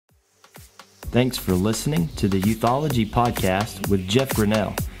Thanks for listening to the Youthology Podcast with Jeff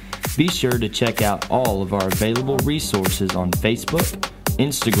Grinnell. Be sure to check out all of our available resources on Facebook,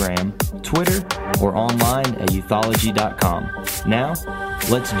 Instagram, Twitter, or online at youthology.com. Now,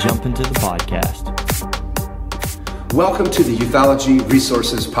 let's jump into the podcast. Welcome to the Youthology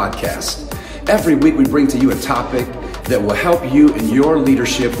Resources Podcast. Every week we bring to you a topic that will help you in your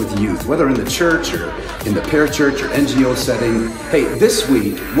leadership with youth, whether in the church or in the parachurch or NGO setting. Hey, this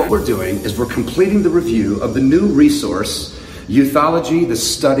week, what we're doing is we're completing the review of the new resource, Youthology, the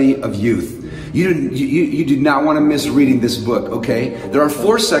Study of Youth. You do not want to miss reading this book, okay? There are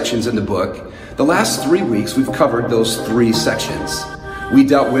 4 sections in the book. The last 3 weeks, we've covered those 3 sections. We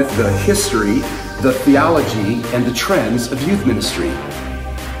dealt with the history, the theology, and the trends of youth ministry.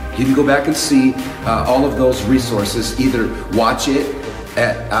 You can go back and see all of those resources, either watch it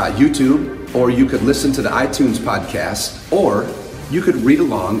at YouTube, or you could listen to the iTunes podcast, or you could read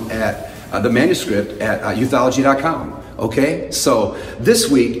along at the manuscript at youthology.com, okay? So this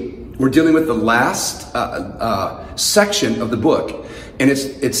week, we're dealing with the last section of the book, and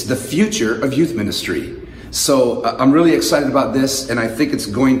it's the future of youth ministry. So I'm really excited about this, and I think it's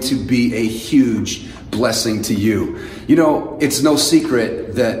going to be a huge blessing to you. You know, it's no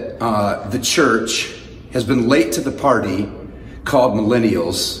secret that the church has been late to the party called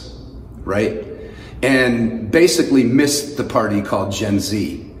millennials, right? And basically missed the party called Gen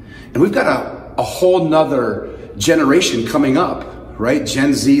Z. And we've got a whole nother generation coming up, right?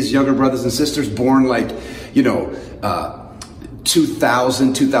 Gen Z's younger brothers and sisters born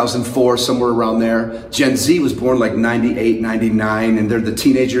 2000, 2004, somewhere around there. Gen Z was born 98, 99, and they're the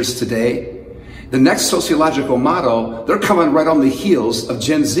teenagers today. The next sociological model, they're coming right on the heels of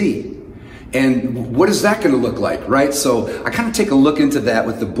Gen Z. And what is that going to look like, right? So I kind of take a look into that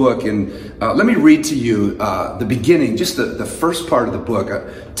with the book, and let me read to you the beginning, just the first part of the book.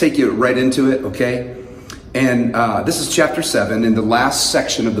 I'll take you right into it, okay? And this is chapter 7 in the last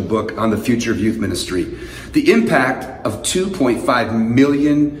section of the book on the future of youth ministry. The impact of 2.5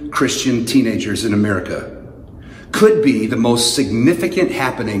 million Christian teenagers in America could be the most significant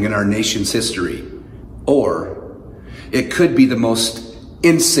happening in our nation's history, or it could be the most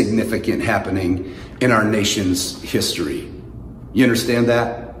insignificant happening in our nation's history. You understand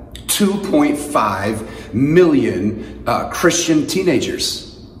that? 2.5 million Christian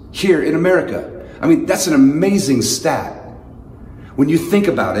teenagers here in America. I mean, that's an amazing stat. When you think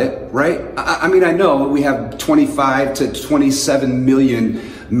about it, right? I mean, I know we have 25 to 27 million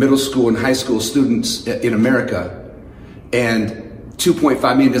middle school and high school students in America, and 2.5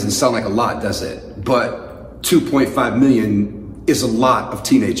 million doesn't sound like a lot, does it? But 2.5 million is a lot of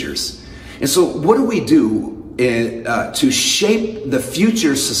teenagers. And so what do we do to shape the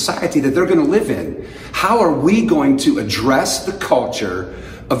future society that they're going to live in? How are we going to address the culture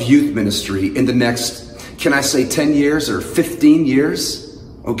of youth ministry in the next, can I say 10 years or 15 years?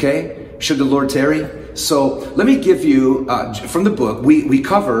 Okay, should the Lord tarry? So let me give you, from the book, we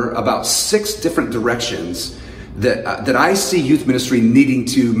cover about 6 different directions that I see youth ministry needing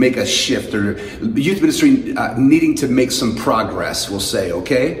to make a shift, or youth ministry needing to make some progress, we'll say,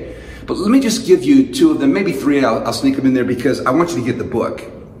 okay? But let me just give you 2 of them, maybe 3, I'll sneak them in there because I want you to get the book.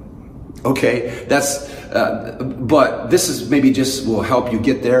 Okay, but this is maybe just will help you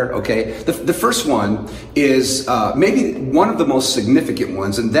get there, okay? The first one is maybe one of the most significant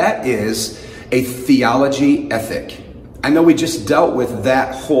ones, and that is a theology ethic. I know we just dealt with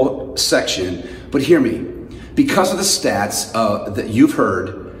that whole section, but hear me. Because of the stats that you've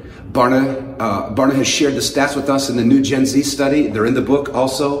heard, Barna has shared the stats with us in the new Gen Z study. They're in the book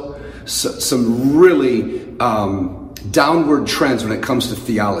also. Some really downward trends when it comes to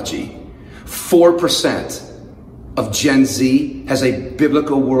theology. 4% of Gen Z has a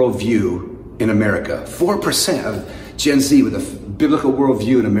biblical worldview in America. 4% of Gen Z with a biblical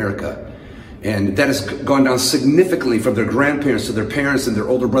worldview in America. And that has gone down significantly from their grandparents to their parents and their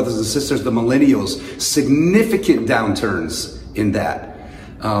older brothers and sisters, the millennials. Significant downturns in that.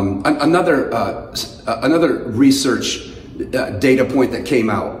 Another research data point that came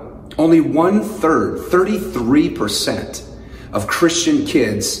out. Only 1/3, 33% of Christian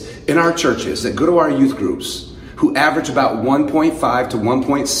kids in our churches that go to our youth groups, who average about 1.5 to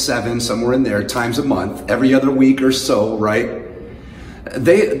 1.7, somewhere in there, times a month, every other week or so, right?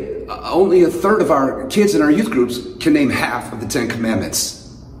 Only 1/3 of our kids in our youth groups can name half of the 10 commandments.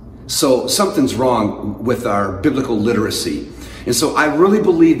 So something's wrong with our biblical literacy. And so I really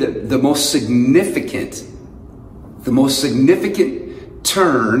believe that the most significant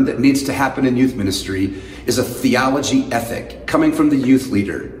turn that needs to happen in youth ministry is a theology ethic coming from the youth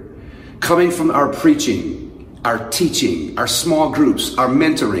leader, coming from our preaching, our teaching, our small groups, our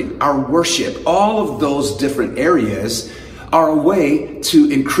mentoring, our worship, all of those different areas are a way to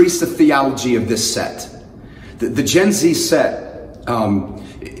increase the theology of this set. The Gen Z set,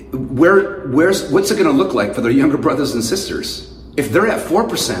 what's it going to look like for their younger brothers and sisters? If they're at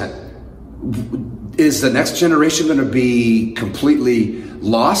 4%, is the next generation going to be completely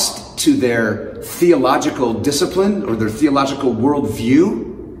lost to their theological discipline or their theological worldview?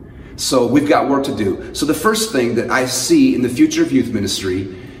 So we've got work to do. So the first thing that I see in the Future of Youth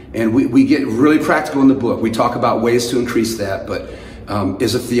Ministry, and we get really practical in the book, we talk about ways to increase that, but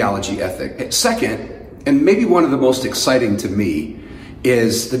is a theology ethic. Second, and maybe one of the most exciting to me,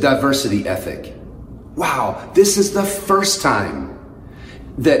 is the diversity ethic. Wow, this is the first time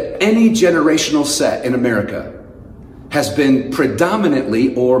that any generational set in America has been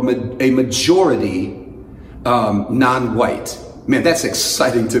predominantly or a majority non-white. Man, that's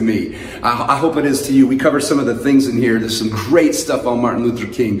exciting to me. I hope it is to you. We cover some of the things in here. There's some great stuff on Martin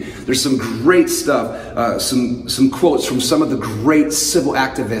Luther King. There's some great stuff, some quotes from some of the great civil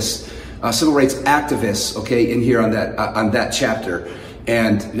activists, civil rights activists, okay, in here on that chapter.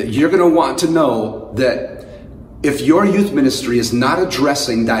 And you're going to want to know that if your youth ministry is not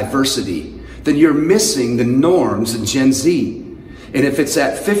addressing diversity, then you're missing the norms in Gen Z. And if it's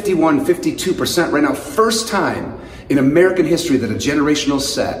at 51, 52% right now, first time in American history that a generational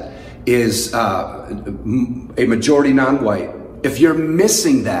set is a majority non-white, if you're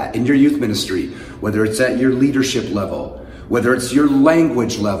missing that in your youth ministry, whether it's at your leadership level, whether it's your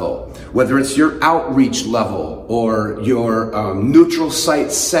language level, whether it's your outreach level, or your neutral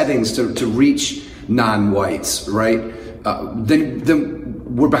site settings to reach non-whites, right? Then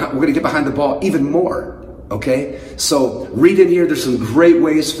we're going to get behind the ball even more. Okay, so read in here. There's some great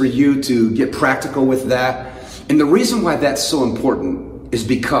ways for you to get practical with that. And the reason why that's so important is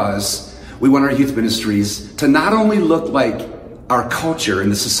because we want our youth ministries to not only look like our culture and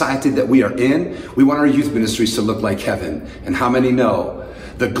the society that we are in, we want our youth ministries to look like heaven. And how many know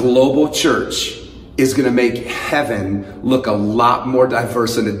the global church is going to make heaven look a lot more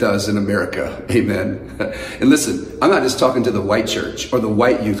diverse than it does in America? Amen. And listen, I'm not just talking to the white church or the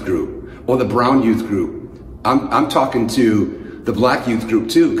white youth group or the brown youth group. I'm talking to the black youth group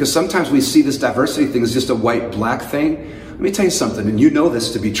too, because sometimes we see this diversity thing as just a white-black thing. Let me tell you something, and you know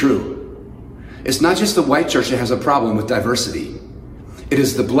this to be true. It's not just the white church that has a problem with diversity. It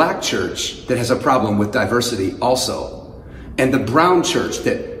is the black church that has a problem with diversity also. And the brown church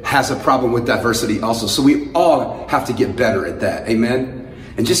that has a problem with diversity also. So we all have to get better at that, amen?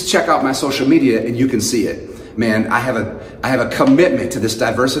 And just check out my social media and you can see it. Man, I have a commitment to this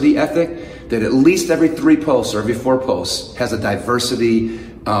diversity ethic that at least every 3 posts or every 4 posts has a diversity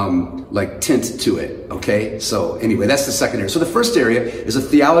tint to it, okay? So anyway, that's the second area. So the first area is a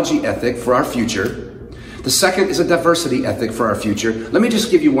theology ethic for our future. The second is a diversity ethic for our future. Let me just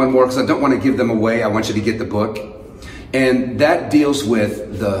give you one more because I don't want to give them away. I want you to get the book. And that deals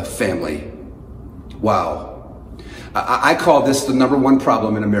with the family. Wow. I call this the number one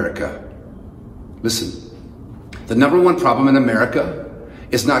problem in America. Listen, the number one problem in America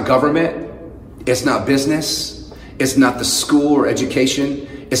is not government. It's not business. It's not the school or education.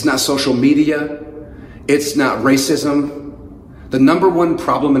 It's not social media. It's not racism. The number one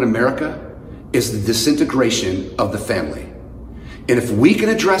problem in America is the disintegration of the family. And if we can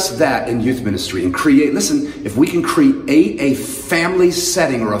address that in youth ministry and if we can create a family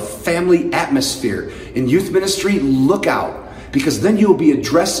setting or a family atmosphere in youth ministry, look out, because then you'll be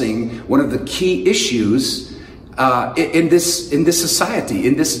addressing one of the key issues in this society,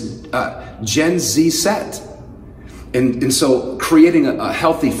 in this Gen Z set. And so creating a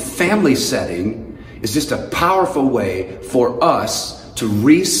healthy family setting is just a powerful way for us to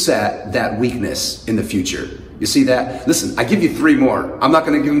reset that weakness in the future. You see that? Listen, I give you 3 more. I'm not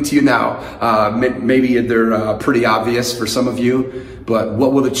going to give them to you now. Maybe they're pretty obvious for some of you, but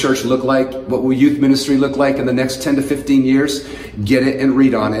what will the church look like? What will youth ministry look like in the next 10 to 15 years? Get it and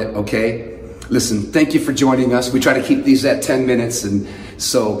read on it, okay? Listen, thank you for joining us. We try to keep these at 10 minutes. And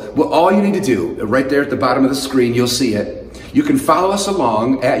so all you need to do, right there at the bottom of the screen, you'll see it. You can follow us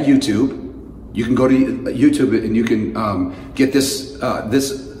along at YouTube. You can go to YouTube and you can get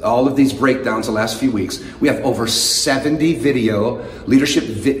all of these breakdowns the last few weeks. We have over 70 leadership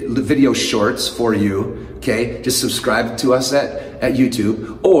video shorts for you, okay? Just subscribe to us at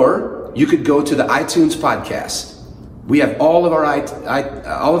YouTube. Or you could go to the iTunes podcast. We have all of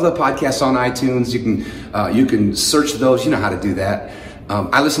all of the podcasts on iTunes. You can search those. You know how to do that.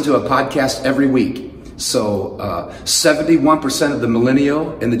 I listen to a podcast every week. So 71% of the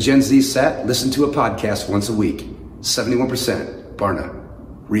millennial and the Gen Z set listen to a podcast once a week. 71%, bar none.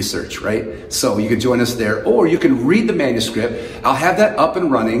 research, right? So you can join us there, or you can read the manuscript. I'll have that up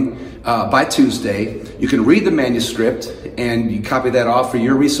and running by Tuesday. You can read the manuscript and you copy that off for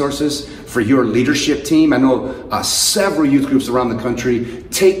your resources, for your leadership team. I know several youth groups around the country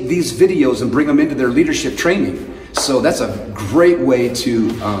take these videos and bring them into their leadership training. So that's a great way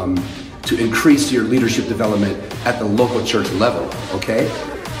to increase your leadership development at the local church level, okay?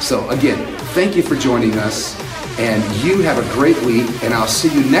 So again, thank you for joining us, and you have a great week, and I'll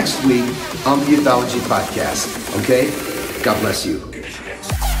see you next week on the Youthology Podcast, okay? God bless you.